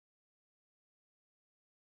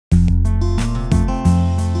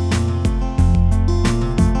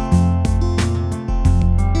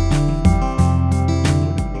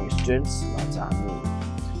Students आज हामी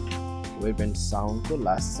wave and साउन्डको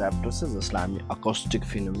लास्ट च्याप्टर छ जसलाई हामी अकोस्टिक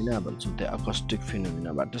फिनोमिना भन्छौँ। त्यो अकोस्टिक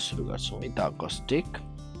फिनोमिनाबाट सुरु गर्छौँ है त।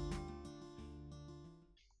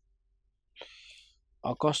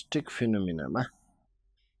 अकोस्टिक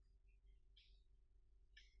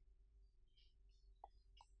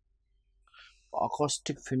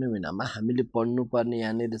फिनोमिनामा हामीले पढ्नुपर्ने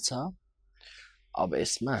यहाँनिर छ। अब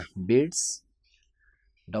यसमा बिट्स,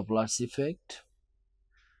 डपलर्स इफेक्ट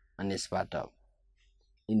अनि यसबाट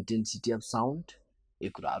इन्टेन्सिटी अफ साउन्ड यो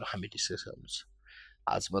कुराहरू हामी डिस्कस गर्नु छ।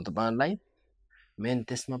 आज म तपाईहरुलाई मेन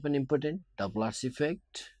त्यसमा पनि इम्पोर्टेन्ट डपलर्स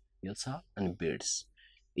इफेक्ट यो छ अनि बिट्स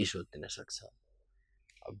यी सोध्न सक्छ।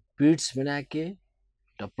 अब बिट्स भने के,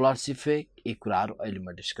 डपलर्स इफेक्ट यी कुराहरू अहिले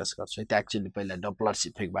म डिस्कस गर्छु। त्यो एक्चुअली पहिला डपलर्स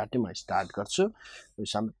इफेक्टबाट म स्टार्ट गर्छु। यो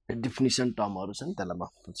सम डेफिनिसन टर्महरू छन् त्यसलाई म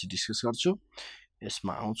पछि डिस्कस गर्छु।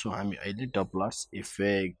 यसमा आउँछौँ हामी अहिले डपलर्स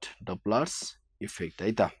इफेक्ट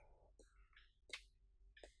है त।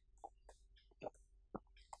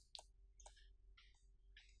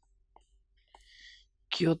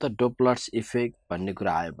 के हो त डपलर्स इफेक्ट भन्ने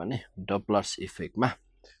कुरा आयो भने डपलर्स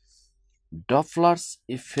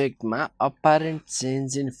इफेक्टमा अपारेन्ट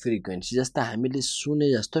चेन्ज इन फ्रिक्वेन्सी जस्ता हामीले सुने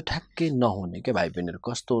जस्तो ठ्याक्कै नहुने के भाइ बहिनीहरु।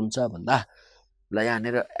 कस्तो हुन्छ भन्दा ल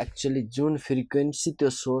यहाँनिर एक्चुअली जुन फ्रिक्वेन्सी त्यो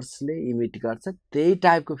सोर्सले इमिट गर्छ त्यही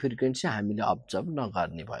टाइपको फ्रिक्वेन्सी हामीले अब्जर्भ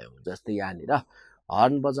नगर्ने भयो। जस्तै यहाँनिर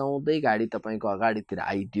हर्न बजाउँदै गाडी तपाईको अगाडितिर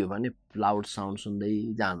आइदियो भने लाउड साउन्ड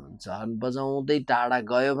सुन्दै जानुहुन्छ। हर्न बजाउँदै टाढा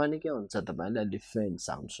गयो भने के हुन्छ, तपाईले अलि फेन्ट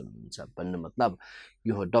साउन्ड सुन्नुहुन्छ। भन्ने मतलब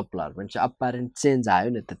यो हो डपलर भन्छ। अपारेन्ट चेन्ज आयो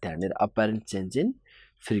नि त त्यहाँनिर, अपारेन्ट चेन्ज इन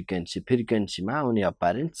फ्रिक्वेन्सीमा आउने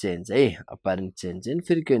अपारेन्ट चेन्ज है, अपारेन्ट चेन्ज इन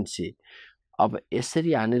फ्रिक्वेन्सी। अब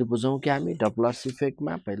यसरी यहाँनिर बुझौं कि हामी डपलर्स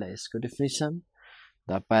इफेक्टमा पहिला यसको definition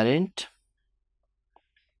the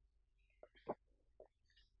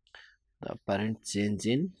apparent change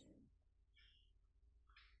in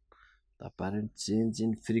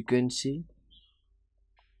frequency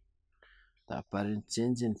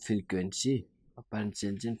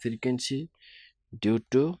due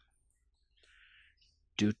to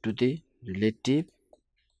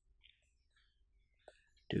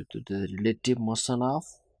the relative motion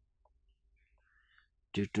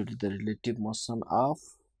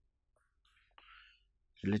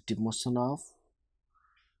of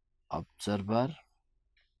observer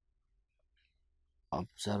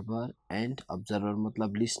and observer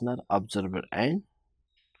मतलब listener, observer and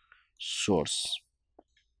source.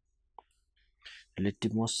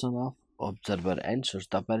 Relative motion of observer and source.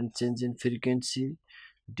 The apparent change in frequency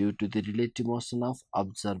due to the relative motion of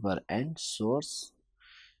observer and source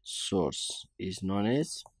is known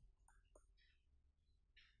as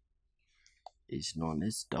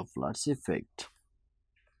Doppler's effect.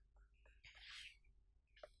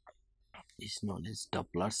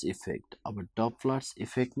 अब डपलर्स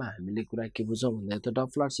इफेक्टमा हामीले कुरा के बुझौं भन्दा त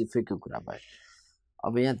डपलर्स इफेक्टको कुरा भयो।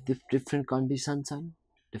 अब यहाँ डिफरेन्ट कन्डिसन छन्,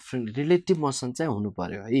 डिफरेन्ट रिलेटिभ मोसन चाहिँ हुनु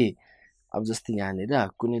पर्यो है। अब जस्तै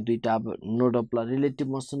यहाँनिर कुनै दुईटा अब नो डपलर रिलेटिभ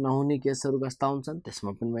मोसन नहुने केसहरू कस्ता हुन्छन्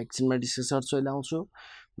त्यसमा पनि म एकछिनमा डिस्कस गर्छु। अहिले आउँछु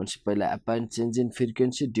भनेपछि पहिला apparent change in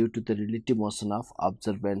frequency due to the relative motion of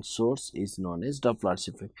observer and source is known as डपलर्स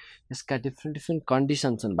effect. यसका डिफरेन्ट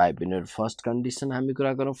कन्डिसन छन् भाइ बहिनीहरु। फर्स्ट कन्डिसन हामी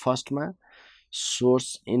कुरा गरौँ फर्स्टमा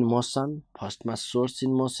सोर्स इन मोसन।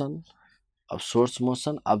 अब सोर्स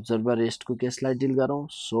मोसन अब्जर्भर रेस्टको केसलाई डिल गरौँ।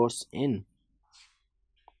 Source in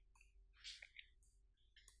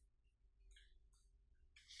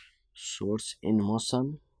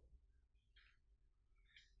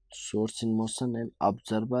motion and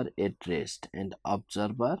observer at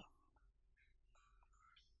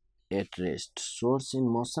rest source in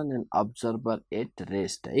motion and observer at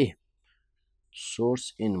rest है।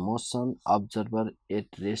 Source in motion observer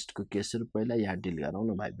at rest को केसहरु पहिला यहाँ डिल गरौँ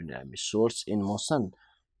न भाइ बहिनी हामी। Source in motion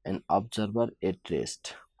and observer at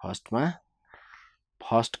rest फर्स्टमा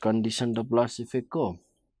first condition डपलर्स इफेक्टको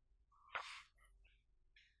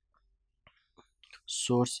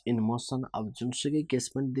source in motion. अब जुनसुकै केस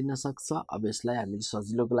पनि दिन सक्छ। अब यसलाई हामीले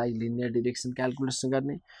सजिलोको लागि लिनियर डाइरेक्सन क्याल्कुलेसन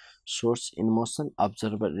गर्ने। Source in motion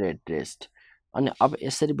observer at rest. अनि अब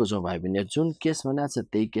यसरी बुझौं भाइ बहिनी, जुन केस भनेको छ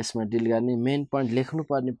त्यही केसमा डिल गर्ने। मेन पोइन्ट लेख्नु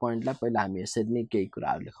पर्ने पोइन्टलाई पहिला हामी यसरी नै केही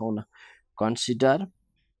कुराहरु लेखौं न। Consider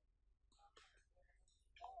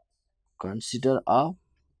a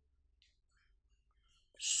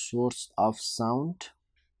source of sound,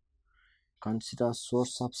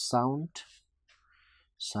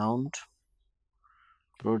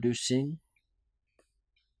 producing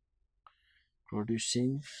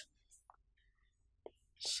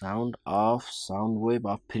sound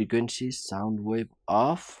wave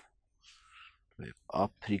of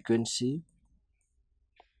frequency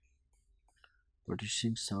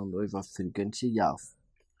producing sound wave of frequency f.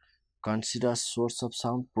 Consider source of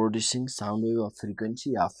sound producing sound wave of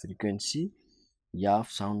frequency f. Frequency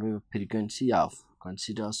f, sound wave of frequency f.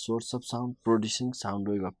 Consider source of sound producing sound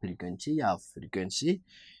wave of frequency f. Frequency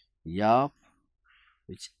f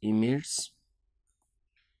which emits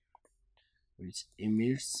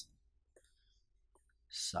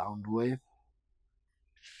sound wave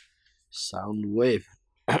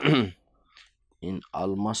in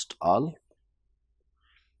almost all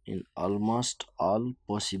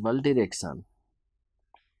possible direction.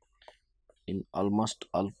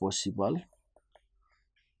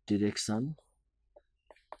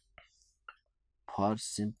 For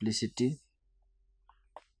simplicity,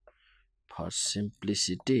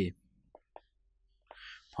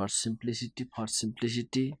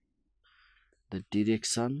 the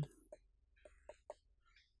direction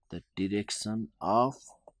of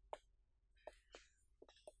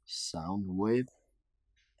sound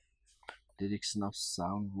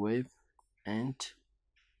wave and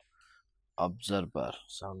observer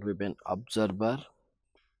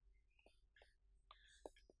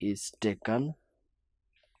is taken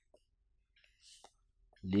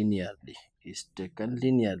linearly.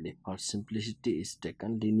 For simplicity is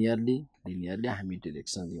taken linearly हामी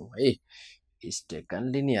direction लियौं है, is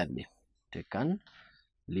taken linearly.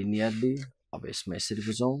 अब यसमा यसरी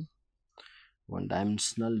बुझौं, one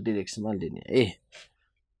dimensional directional लिने है।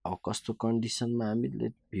 अब कस्तो कन्डिसनमा हामी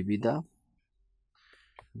let v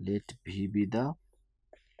be the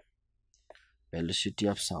velocity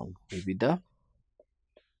of sound,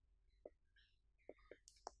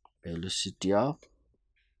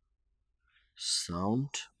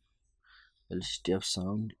 velocity of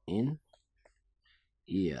sound in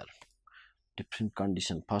air. Different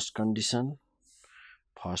condition.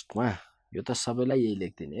 First मा यो त सबैलाई यही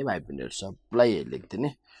लेख्दिने है भाइ बहिनीहरु, सबलाई यही लेख्दिने।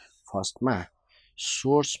 फर्स्ट मा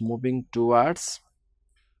source moving towards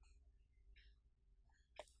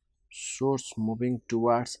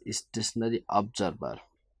stationary observer.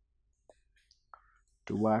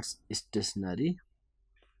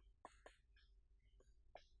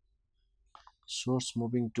 Source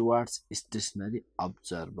moving towards stationary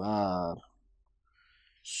observer.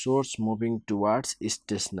 Source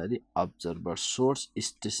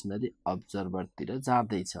stationary observer तिर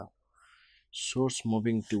जाँदैछ। Source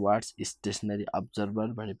moving towards stationary observer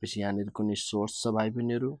भनेपछि यहाँनिर कुनै सोर्स छ भाइ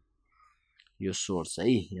बहिनीहरु, यो सोर्स है,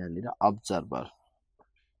 यहाँनिर observer।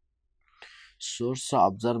 सोर्स र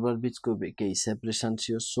observer बीचको केही सेपरेसन छ,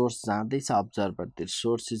 यो सोर्स जाँदैछ observer तिर।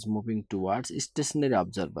 Source is moving towards stationary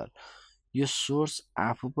observer. यो सोर्स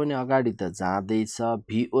आफू पनि अगाडि त जाँदैछ,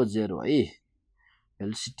 VO 0 है,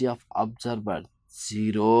 velocity of observer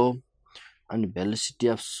 0, अनि velocity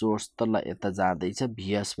of source तल यता जाँदैछ,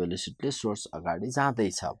 vs velocity ले सोर्स अगाडि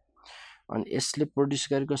जाँदैछ। अनि यसले प्रोड्युस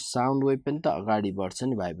गरेको साउन्ड वेभ पनि त अगाडि बढ्छ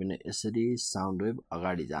नि भाइ बहिनी, यसरी साउन्ड वेभ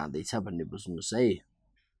अगाडि जाँदैछ भन्ने बुझ्नुस् है।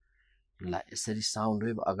 ल यसरी साउन्ड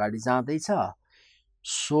वेभ अगाडि जाँदैछ,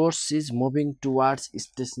 source is moving towards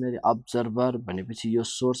stationery observer भनेपछि यो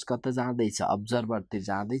सोर्स कता जाँदैछ, observer तिर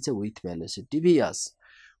जाँदैछ with velocity vs,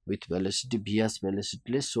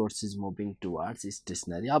 velocity ले source is moving towards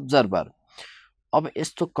stationery observer। अब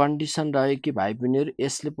यस्तो कन्डिसन रह्यो कि भाइ बहिनीहरु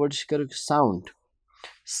यसले प्रोड्युस गरेको साउन्ड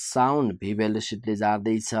v velocity ले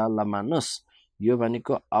जाँदैछ। ल मान्नुस् यो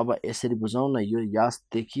भनेको अब यसरी बुझाउँ न, यो यस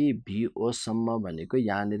देखि VO सम्म भनेको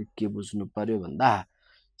यहाँनिर के बुझ्नु पर्यो भन्दा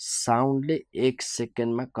साउन्डले 1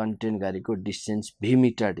 सेकेन्डमा कन्टेन गरेको डिस्टेन्स v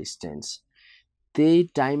मिटर डिस्टेन्स। त्यही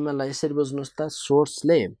टाइममा ल यसरी बुझ्नुस् त,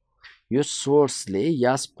 यो सोर्सले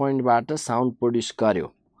यस पोइन्टबाट साउन्ड प्रोड्युस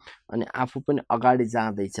गर्यो अनि आफू पनि अगाडि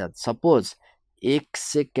जाँदैछ। सपोज 1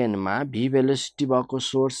 सेकेन्डमा v velocity भएको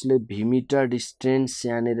सोर्सले v मिटर डिस्टेन्स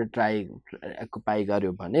यहाँनिर अकुपाई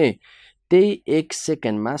गर्यो भने त्यही 1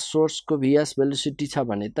 सेकेन्डमा सोर्सको vs velocity छ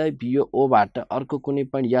भने त VO बाट अर्को कुनै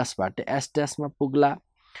पनि यसबाट s dash मा पुग्ला।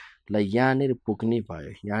 ल यहाँनिर पुग्ने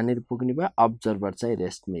भयो, अब्जर्भर चाहिँ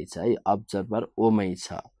रेस्टमै छ है, अब्जर्भर ओ मै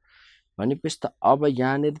छ भनेपछि त अब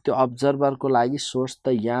यहाँनिर त्यो अब्जर्भरको लागि सोर्स त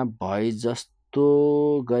यहाँ भए जस्तो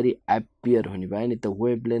गरी एपियर हुने भयो नि त,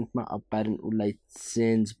 वेभलेन्थमा अपारेन्ट उलाई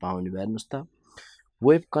चेन्ज पाउने भयो। हेर्नुस् त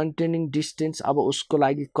वेभ कन्टेनिङ डिस्टेन्स अब उसको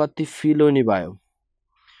लागि कति फिल हुने भयो,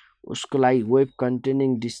 उसको लागि wave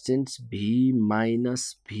containing distance v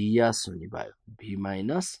minus vs हुने भयो, v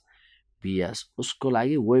माइनस vs। उसको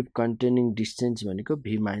लागि वेभ कन्टेनिङ डिस्टेन्स भनेको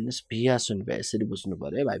v माइनस vs हुने भयो। यसरी बुझ्नु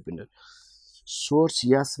पर्यो है भाइ बहिनीहरु। सोर्स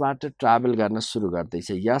यसबाट ट्राभल गर्न सुरु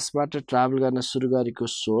गर्दैछ, यसबाट ट्राभल गर्न सुरु गरेको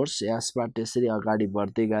सोर्स यसबाट यसरी अगाडि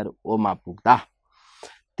बढ्दै गएर ओ मा पुग्दा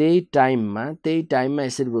त्यही टाइममा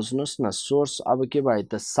यसरी बुझ्नुस् न, सोर्स अब के भयो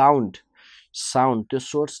त, साउन्ड त्यो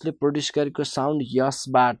सोर्सले प्रोड्युस गरेको साउन्ड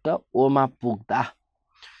यसबाट ओमा पुग्दा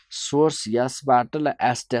सोर्स यसबाट ल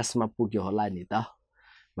एस ड्याशमा पुग्यो होला नि त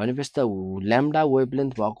भनेपछि त ल्याम्डा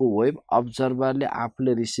वेभलेन्थ भएको वेभ अब्जर्भरले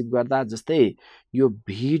आफूले रिसिभ गर्दा जस्तै यो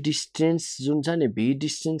भी डिस्टेन्स जुन छ नि भी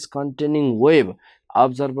डिस्टेन्स कन्टेनिङ वेभ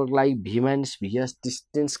अब्जर्भरको लागि भी माइनस भीएस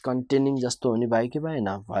डिस्टेन्स कन्टेनिङ जस्तो हुने भयो कि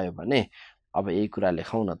भएन भयो भने अब यही कुरा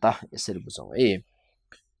लेखौँ न त यसरी बुझौँ है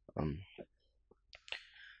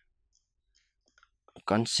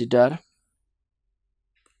consider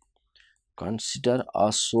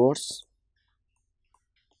a source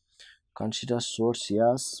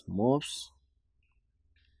yes moves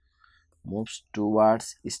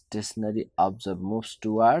towards stationary observer moves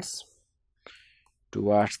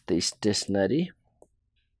towards the stationary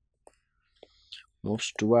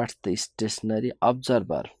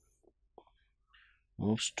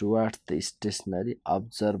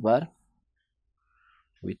observer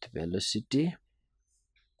with velocity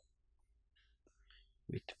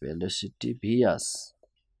vs.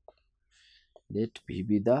 Let v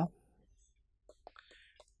be the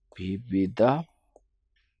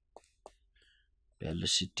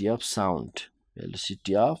velocity of sound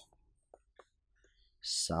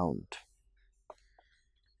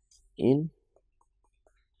in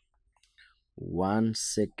 1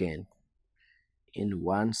 second. In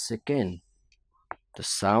 1 second, the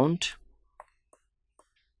sound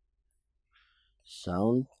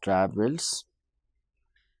travels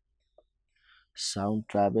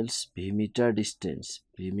v meter distance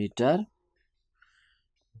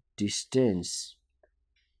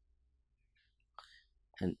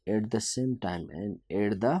and at the same time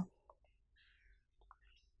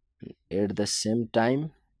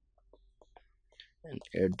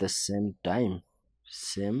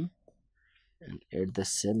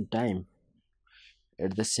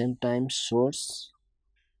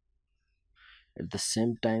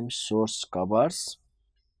source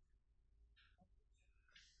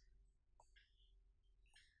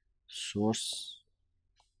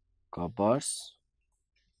covers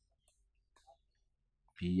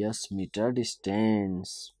vs meter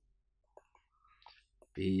distance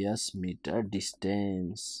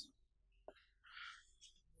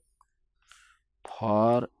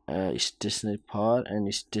for stationary for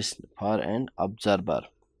an observer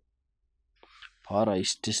for a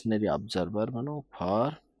stationary observer भनौं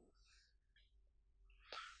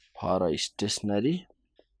for a stationary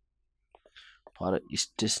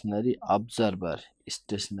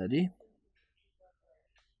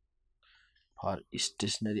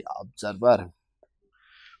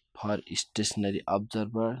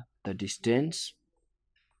observer the distance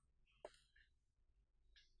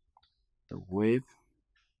the wave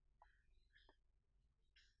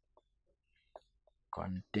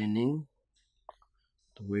containing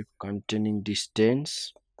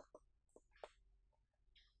distance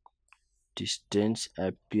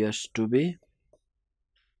appears to be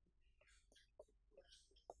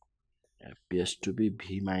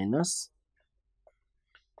v minus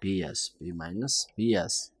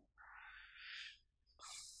vs.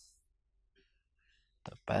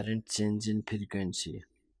 The apparent change in frequency.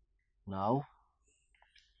 Now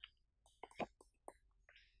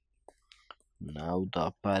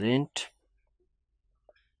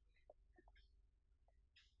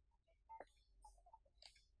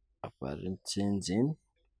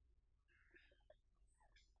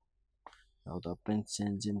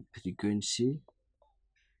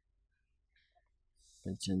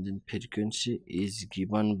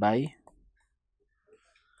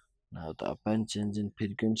the apparent change in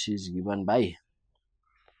frequency is given by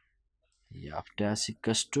f dash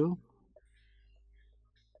equals to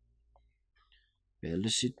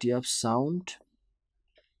velocity of sound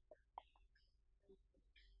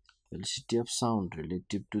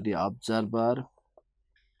relative to the observer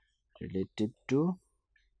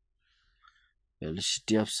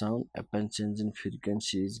velocity of sound apparent change in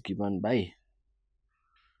frequency is given by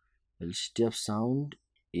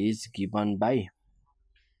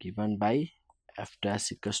f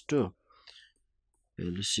dash equals to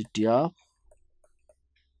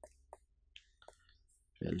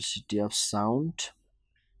velocity of sound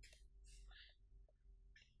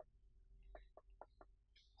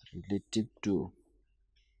relative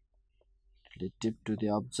to the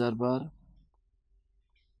observer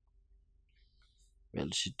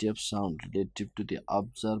velocity of sound relative to the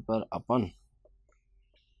observer upon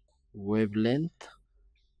wavelength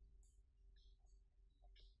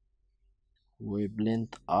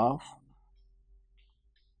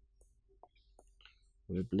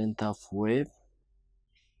of wave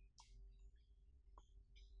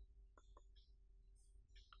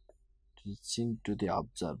reaching to the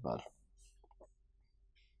observer.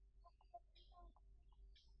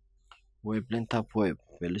 Wavelength of wave,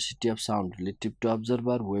 velocity of sound relative to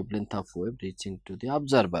observer, wavelength of wave reaching to the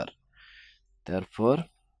observer. Therefore,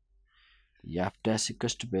 f dash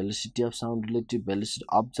equals to velocity of sound relative velocity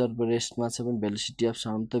observer rest मा छ भने velocity of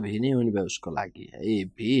sound त v नै हुने भयो उसको लागि है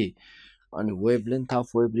v अनि wavelength of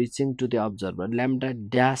wave reaching to the observer lambda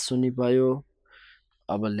dash हुने भयो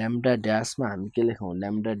अब lambda dash मा हामी के लेखौं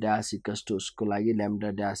lambda dash equals to उसको लागि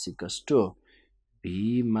lambda dash equals to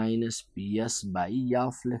v minus ps by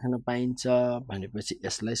f लेख्न पाइन्छ भनेपछि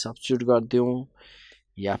यसलाई substitute गर्दियौ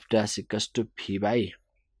f dash equals to v by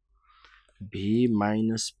v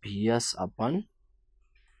minus ps upon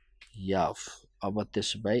f अब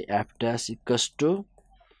त्यसो भए f dash equals to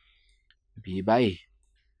v by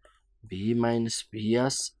v minus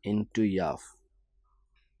ps into f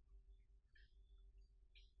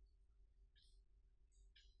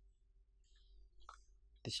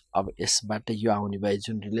अब यसबाट यो आउने भए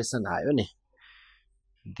जुन रिलेसन आयो नि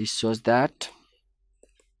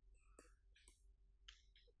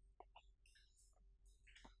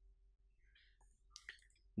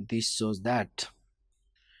this shows that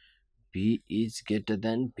v is greater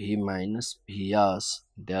than v minus vs.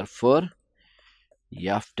 Therefore,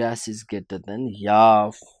 f dash is greater than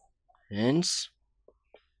f. Hence,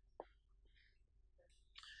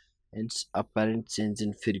 apparent change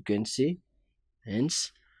in frequency.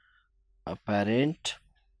 Hence, apparent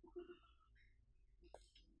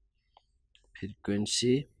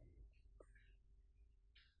frequency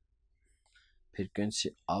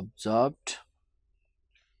observed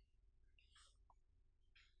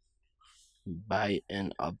by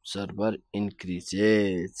an observer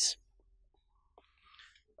increases.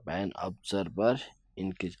 Apparent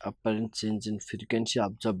change in frequency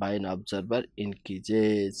observed by an observer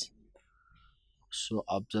increases. So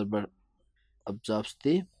observer observes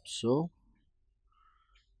the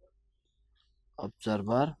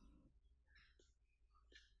observer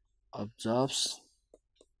observes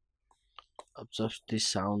the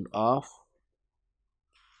sound of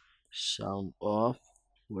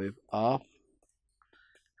wave of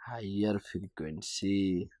higher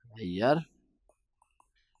frequency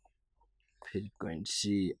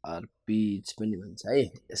or pitch पनि भन्छ है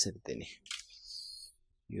यसरी त नि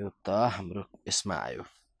यो त हाम्रो यसमा आयो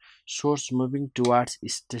source moving towards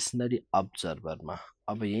stationary observer मा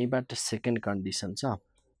अब यहीबाट सेकेन्ड कन्डिसन छ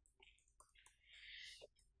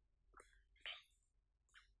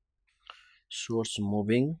source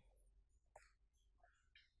moving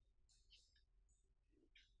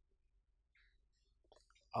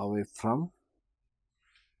away from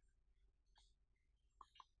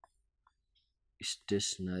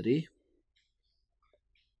stationary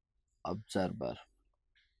observer.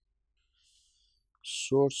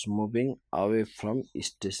 Source moving away from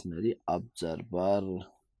stationary observer.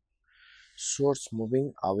 Source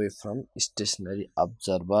moving away from stationary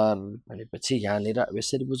observer भनेपछि यहाँनिर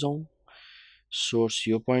यसरी बुझौं सोर्स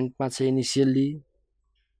यो पोइन्टमा छ इनिशियली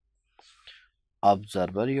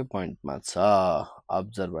observer यो पोइन्टमा छ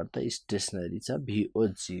observer त स्टेशनरी छ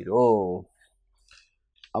VO0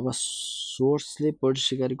 अब सोर्सले प्रोड्युस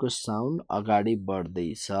गरेको साउन्ड अगाडि बढ्दै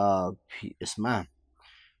छ यसमा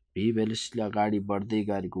v भेलोसिटीले अगाडि बढ्दै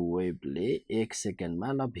गरेको वेभले 1 सेकेन्डमा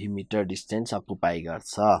ल v मिटर डिस्टेन्स अकुपाई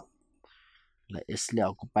गर्छ ल यसले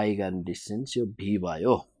अकुपाई गर्ने डिस्टेन्स यो v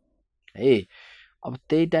भयो है अब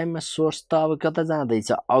त्यही टाइममा सोर्स त अब कता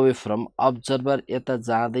जाँदैछ अवे फ्रम अब्जर्भर यता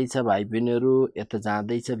जाँदैछ भाइ बहिनीहरु यता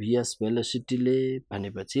जाँदैछ vs भेलोसिटीले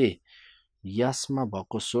भनेपछि यसमा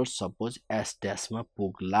भएको सोर्स सपोज s डैश मा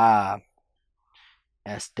पुग्ला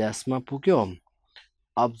s डैश मा पुग्यो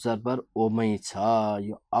अब्जर्भर ओ मै छ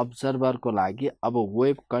यो अब्जर्भर को लागि अब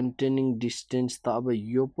वेभ कन्टेनिङ डिस्टेन्स त अब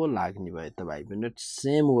यो पो लाग्ने भयो त भाइ बहिनीहरु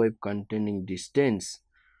सेम वेभ कन्टेनिङ डिस्टेन्स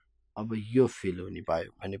अब यो फिल हुने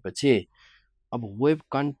भयो भनेपछि अब वेभ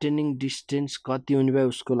कन्टेनिङ डिस्टेन्स कति हुने भयो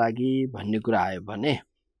उसको लागि भन्ने कुरा आयो भने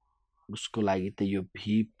उसको लागि त यो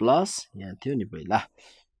v प्लस यहाँ थियो नि पहिला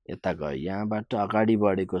यता गयो यहाँबाट अगाडि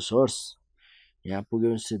बढेको सोर्स यहाँ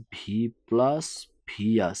पुगेपछि v प्लस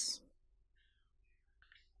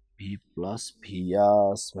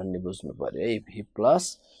vs भन्ने बुझ्नु पर्यो है v प्लस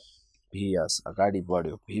vs अगाडि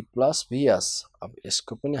बढ्यो v प्लस vs अब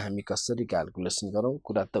यसको पनि हामी कसरी क्याल्कुलेसन गरौं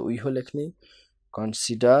कुरा त उही हो लेख्ने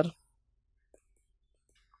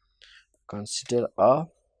consider a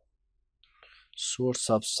source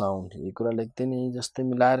of sound यो कुरा लेख्दै नि जस्तै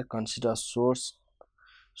मिलाएर consider source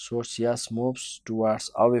yes moves towards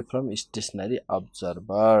away from stationary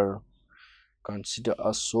observer consider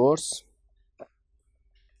a source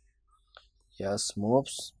yes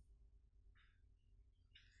moves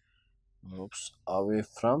moves away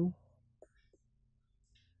from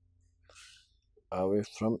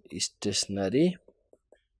stationary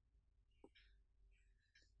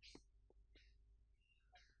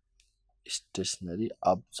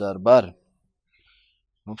observer,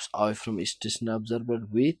 moves away from stationary observer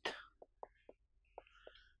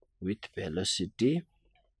with velocity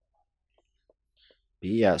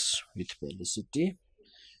vs with velocity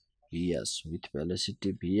vs with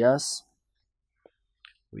velocity vs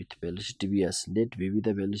with velocity vs. Let v be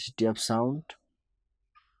the velocity of sound.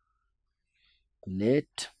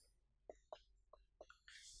 Let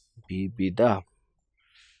v be the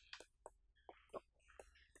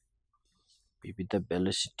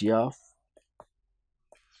velocity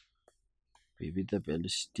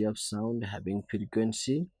of sound having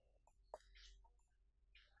frequency.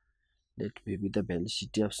 Let v be the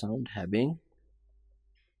velocity of sound having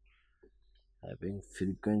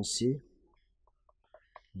frequency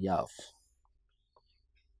f.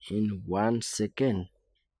 In 1 second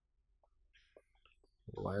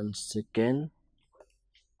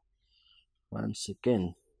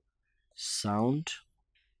sound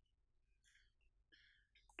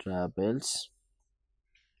travels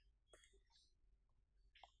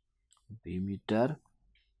v meter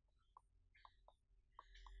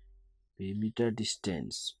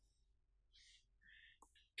distance.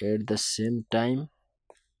 At the same time,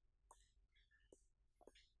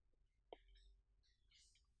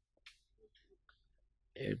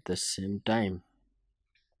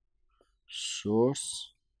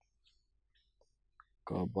 source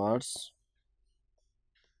covers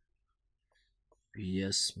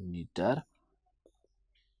vs meter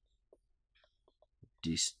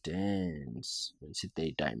distance.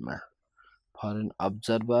 त्यही टाइममा for an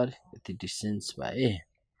observer यति distance भए,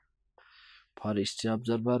 for stationary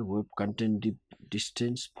observer wave content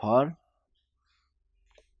distance for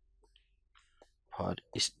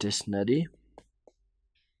stationary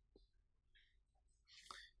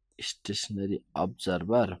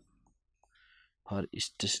observer, for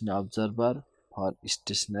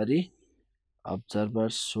stationary observer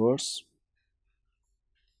source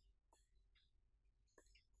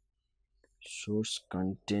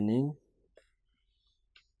containing,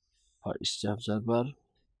 for stationary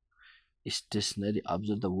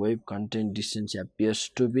observer the wave content distance appears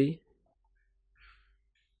to be,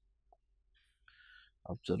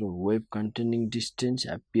 observer wave containing distance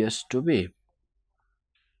appears to be,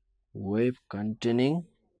 wave containing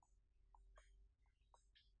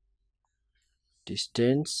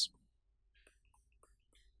distance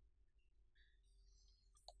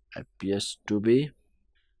appears to be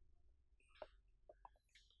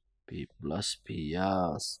P plus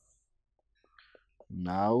Ps.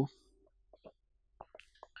 Now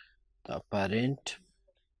the apparent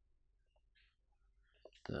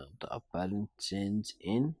change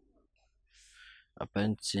in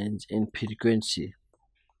frequency.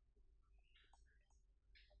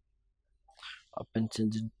 Apparent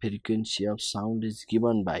change in frequency of sound is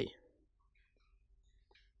given by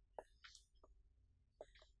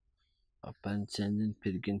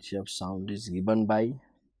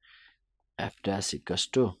f dash equals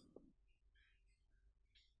to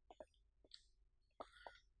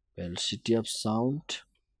velocity of sound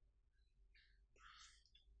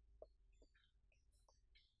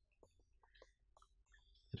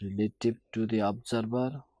relative to the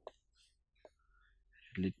observer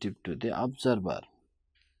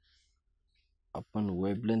upon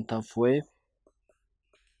wavelength of wave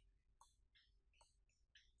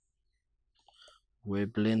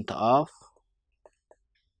wavelength of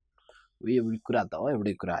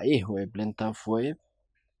wave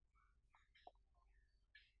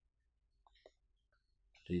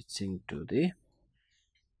reaching to the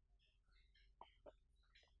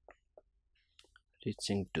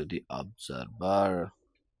observer.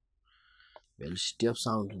 Velocity of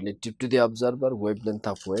sound relative to the observer, wavelength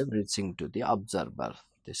of wave reaching to the observer.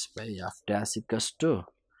 This by f dash equals to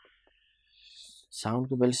sound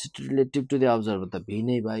को velocity relative to the observer त v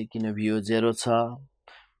नै भयो किन v 0 छ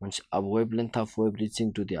भनेपछि अब wavelength of wave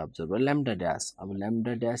reaching to the observer lambda dash. अब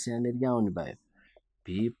lambda dash यहाँनिर के आउने भयो v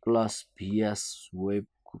plus vs wave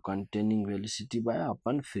को containing velocity भयो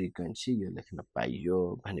अपन frequency यो लेख्न पाइयो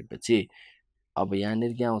भनेपछि अब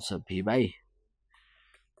यहाँनिर के आउँछ v by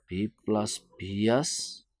v plus vs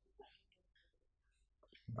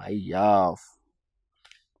by f.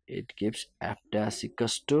 It gives f dash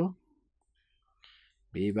equals to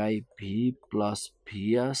v by v plus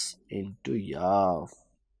vs into f.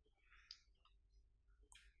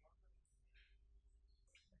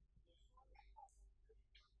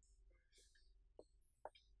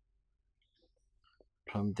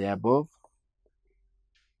 From the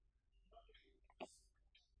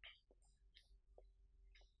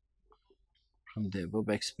above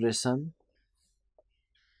expression,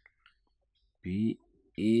 V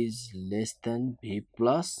is less than V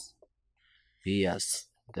plus Vs.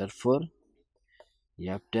 Therefore,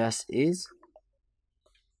 F dash is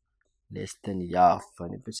less than F.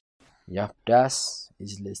 F dash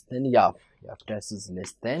is less than F. F dash is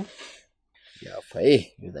less than F है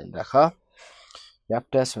यो ध्यान राख. F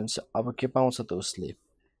dash भन्छ अब के पाउँछ त उसले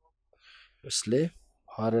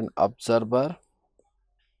for an observer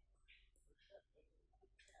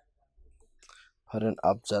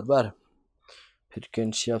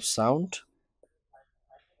frequency of sound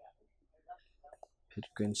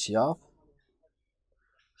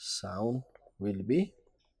will be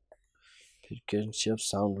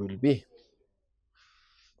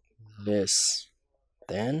less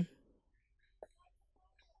than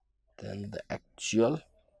the actual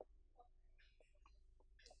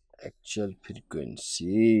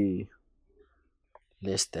frequency.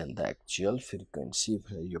 Less than the actual frequency.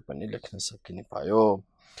 यो पनि लेख्न सकिने भयो.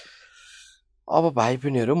 अब भाइ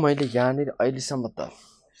बहिनीहरु मैले यहाँनिर अहिलेसम्म त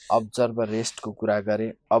अब्जर्भर रेस्टको कुरा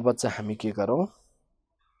गरे. अब चाहिँ हामी के गरौं?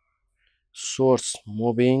 Source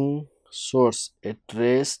moving, source at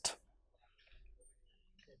rest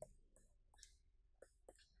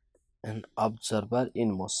and observer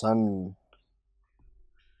in motion.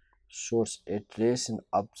 Source at rest and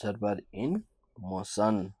observer in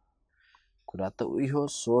motion. कुरा त उही हो.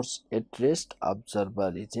 Source at rest,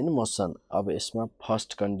 observer is in motion. अब यसमा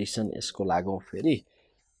फर्स्ट कन्डिसन यसको लागौं फेरि.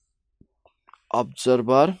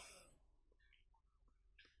 observer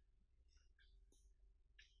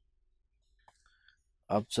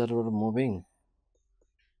moving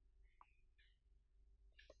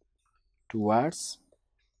towards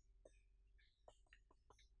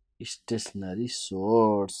stationary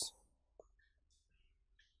source.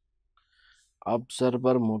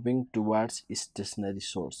 Observer moving towards stationary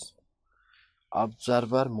source.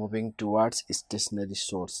 Observer moving towards stationary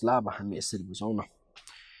source. ला अब हामी यसरी बुझौं न.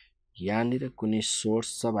 यहाँनिर कुनै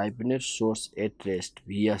सोर्स छ भाइ पनि, सोर्स एट रेस्ट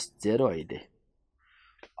Vs0 अहिले.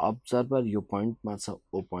 observer यो पोइन्टमा छ,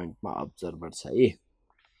 ओ पोइन्टमा observer छ है.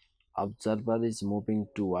 observer is moving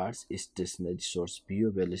towards stationary source. V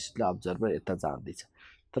भेलोसिटीले observer यता जाँदैछ.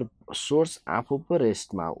 तर सोर्स आफू पो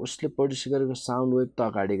रेस्टमा, उसले प्रोड्युस गरेको साउन्ड वेभ त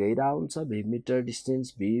अगाडि गइरहेको हुन्छ v metre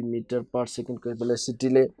distance, v metre पर सेकेन्डको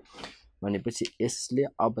भेलोसिटीले. भनेपछि यसले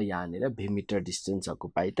अब यहाँनिर v मिटर डिस्टेन्स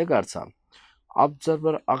अकुपाई त गर्छ.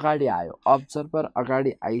 observer अगाडि आयो. observer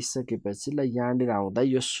अगाडि आइसकेपछि ल यहाँनिर आउँदा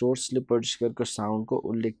यो सोर्सले प्रोड्युस गरेको साउन्डको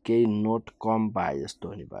उसले केही नोट कम पाए जस्तो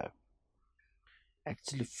हुने भयो.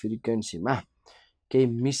 एक्चुअली फ्रिक्वेन्सीमा केही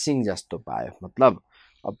मिसिङ जस्तो पायो. मतलब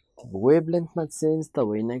अब वेभलेन्थमा चेन्ज त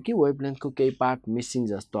होइन कि वेभलेन्थको केही पार्ट मिसिङ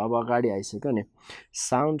जस्तो अब अगाडि आइसक्यो नि.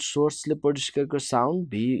 साउन्ड सोर्सले प्रोड्युस गरेको साउन्ड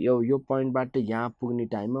v यो पोइन्टबाट यहाँ पुग्ने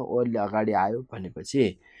टाइममा ओले अगाडि आयो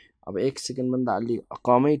भनेपछि अब 1 सेकेन्ड भन्दा अलि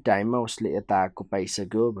कमै टाइममा उसले यता आएको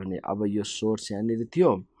पाइसक्यो भने अब यो सोर्स यहाँनिर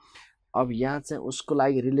थियो. अब यहाँ चाहिँ उसको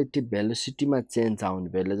लागि रिलेटिभ भेलोसिटीमा चेन्ज आउने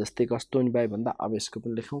बेला जस्तै कस्तो हुने भयो भन्दा अब यसको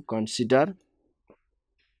पनि लेखौं.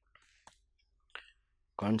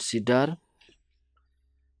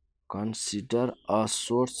 consider a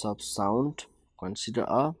source of sound. Consider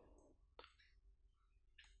a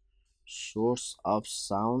source of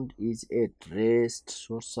sound is at rest.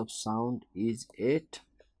 Source of sound is at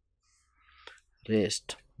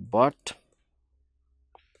rest, but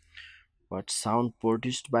sound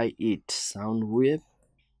produced by it, sound wave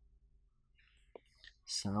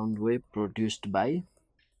produced by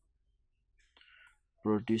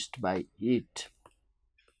it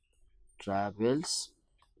travels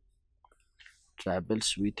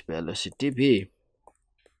with velocity v.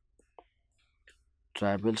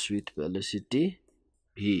 Travels with velocity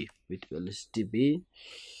v.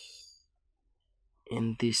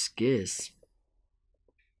 In this case,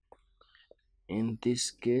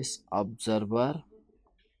 observer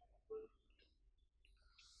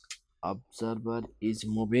is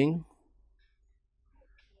moving.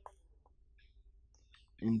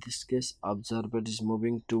 In this case, observer is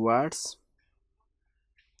moving towards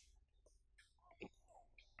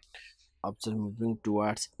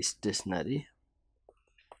stationary.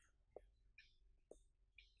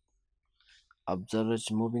 Observer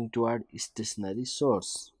is moving toward stationary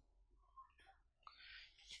source.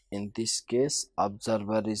 In this case,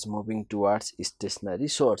 observer is moving towards stationary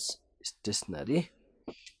source. Stationary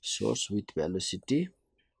source with velocity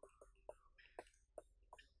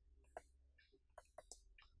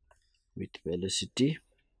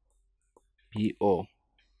VO.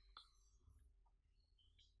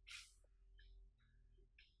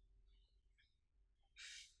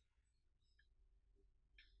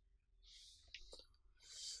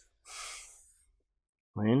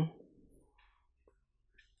 when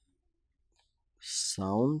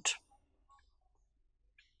sound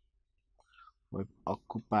wave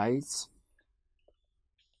occupies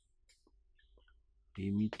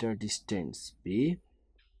b meter distance, b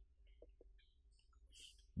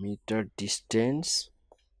meter distance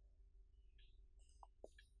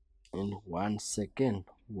in 1 second,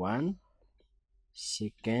 1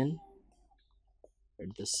 second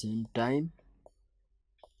at the same time,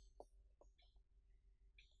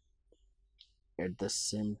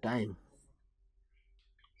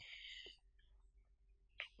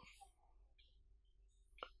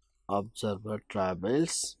 observer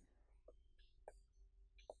travels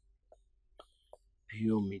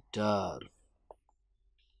few meter.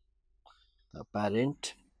 The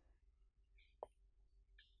apparent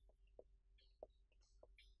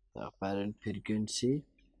frequency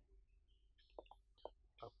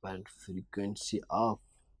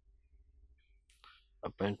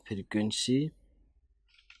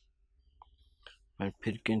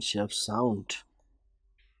of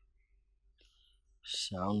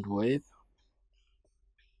sound wave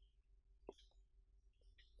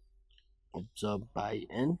observed by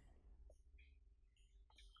an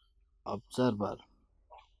observer.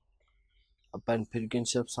 Apparent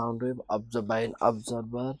frequency of sound wave observed by an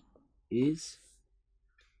observer is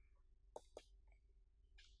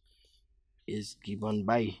given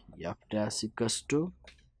by f dash equals to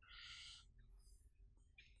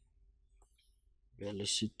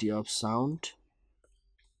velocity of sound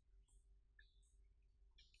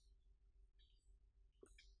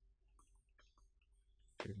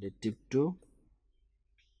relative to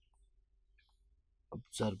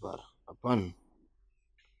observer upon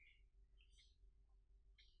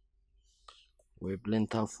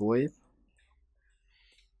wavelength of wave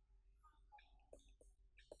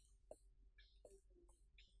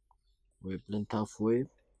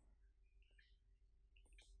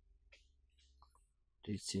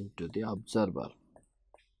reaching to the observer.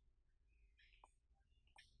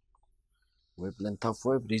 Wavelength of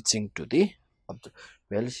wave reaching to the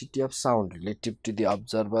velocity of sound relative to the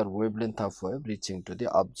observer, wavelength of wave reaching to the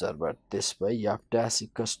observer. This way f dash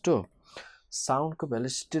equals to sound को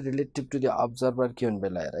velocity relative to the observer के हुने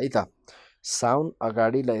बेला हेर है त sound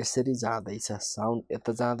अगाडिलाई यसरी जाँदैछ, sound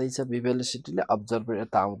यता जाँदैछ v velocity ले observer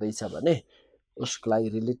यता आउँदैछ भने उसको लागि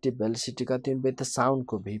relative velocity कति हुने त साउन्ड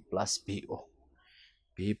को v plus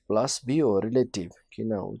v हो relative,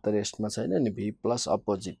 किन उता रेस्टमा छैन नि v plus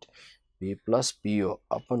opposite v plus po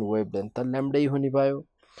upon wavelength त lambda हुने भयो,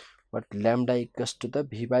 but lambda equals to the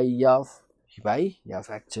v by f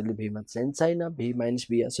actually v मा चेन्ज छैन, v minus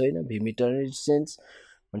v छैन, v meter distance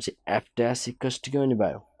भनेपछि f dash equals to के हुने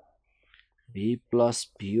भयो v plus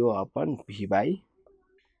po upon v by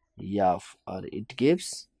f, or it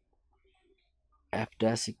gives f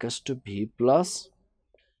dash equals to v plus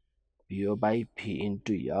po by v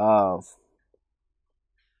into f.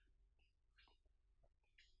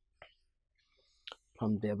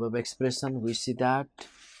 From the above expression we see that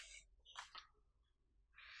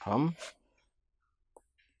from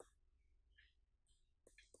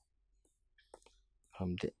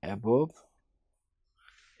the above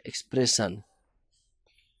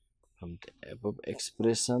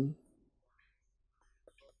expression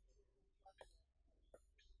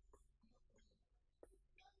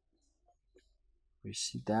we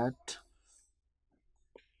see that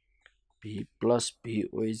v plus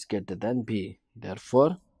po is greater than v,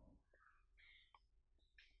 therefore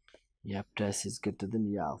f dash is greater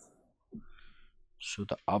than f. So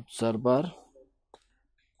the observer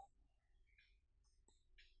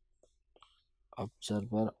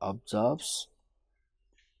observes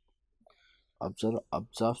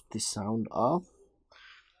the sound of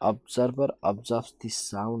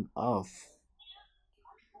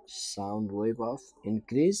sound wave of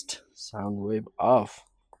increased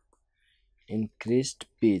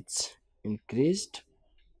pitch, increased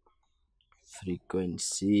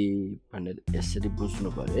frequency भनेर यसरी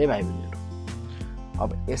बुझ्नु पर्यो है भाइ बहिनीहरु।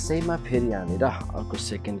 अब यसैमा फेरि यहाँनिर अर्को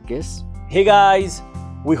second case. Hey guys,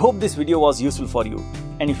 we hope this video was useful for you,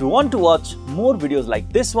 and if you want to watch more videos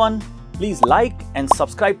like this one, please like and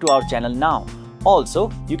subscribe to our channel now.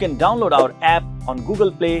 Also, you can download our app on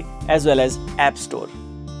Google Play as well as App Store.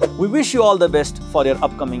 We wish you all the best for your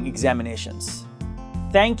upcoming examinations.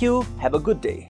 Thank you. Have a good day.